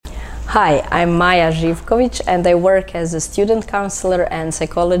Hi, I'm Maja Živković and I work as a student counselor and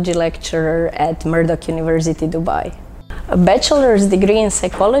psychology lecturer at Murdoch University, Dubai. A bachelor's degree in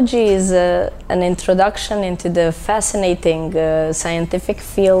psychology is an introduction into the fascinating scientific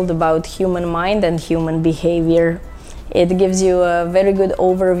field about human mind and human behavior. It gives you a very good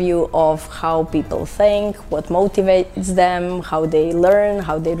overview of how people think, what motivates them, how they learn,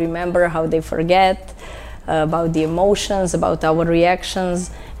 how they remember, how they forget, about the emotions, about our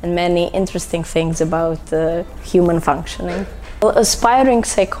reactions, and many interesting things about human functioning. Well, aspiring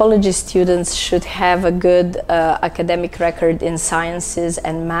psychology students should have a good academic record in sciences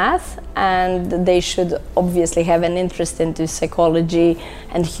and math, and they should obviously have an interest into psychology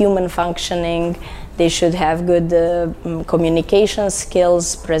and human functioning. They should have good communication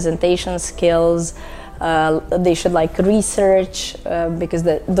skills, presentation skills. They should like research because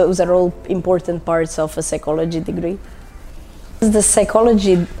those are all important parts of a psychology degree. The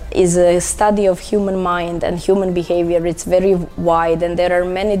psychology is a study of human mind and human behavior. It's very wide and there are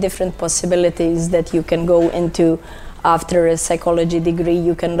many different possibilities that you can go into after a psychology degree.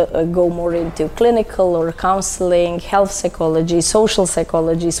 You can go more into clinical or counseling, health psychology, social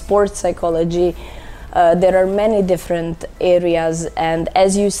psychology, sports psychology. There are many different areas, and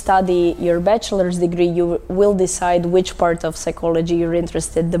as you study your bachelor's degree, you will decide which part of psychology you're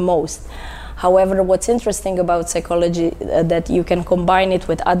interested the most. However, what's interesting about psychology that you can combine it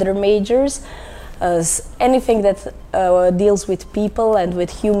with other majors. Anything that deals with people and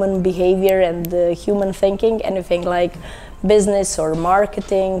with human behavior and human thinking, anything like business or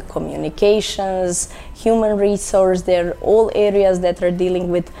marketing, communications, human resource, they're all areas that are dealing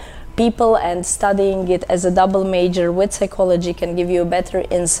with people, and studying it as a double major with psychology can give you a better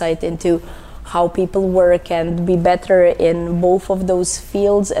insight into how people work and be better in both of those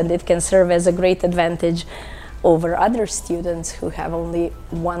fields, and it can serve as a great advantage over other students who have only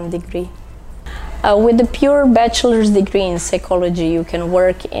one degree. With a pure bachelor's degree in psychology, you can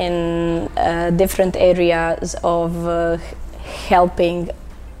work in different areas of helping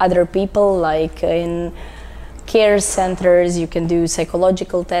other people, like in care centers. You can do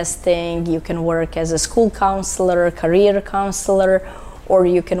psychological testing, you can work as a school counselor, career counselor, or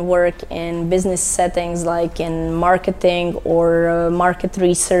you can work in business settings like in marketing or market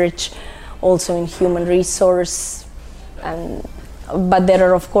research, also in human resource. But there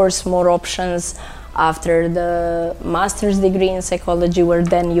are of course more options after the master's degree in psychology, where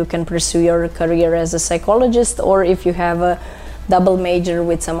then you can pursue your career as a psychologist, or if you have a double major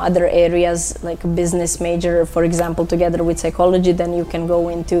with some other areas like a business major, for example, together with psychology, then you can go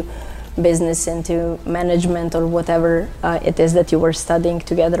into business, into management, or whatever it is that you were studying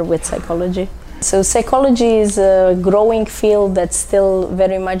together with psychology. So psychology is a growing field that's still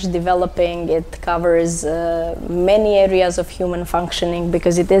very much developing. It covers many areas of human functioning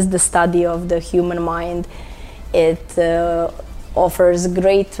because it is the study of the human mind. It offers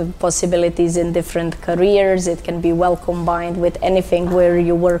great possibilities in different careers. It can be well combined with anything where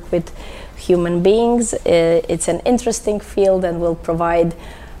you work with human beings. It's an interesting field and will provide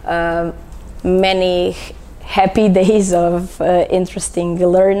many happy days of interesting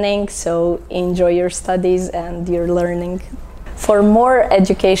learning. So enjoy your studies and your learning. For more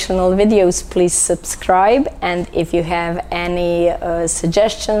educational videos, please subscribe, and if you have any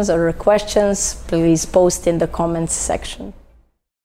suggestions or questions, please post in the comments section.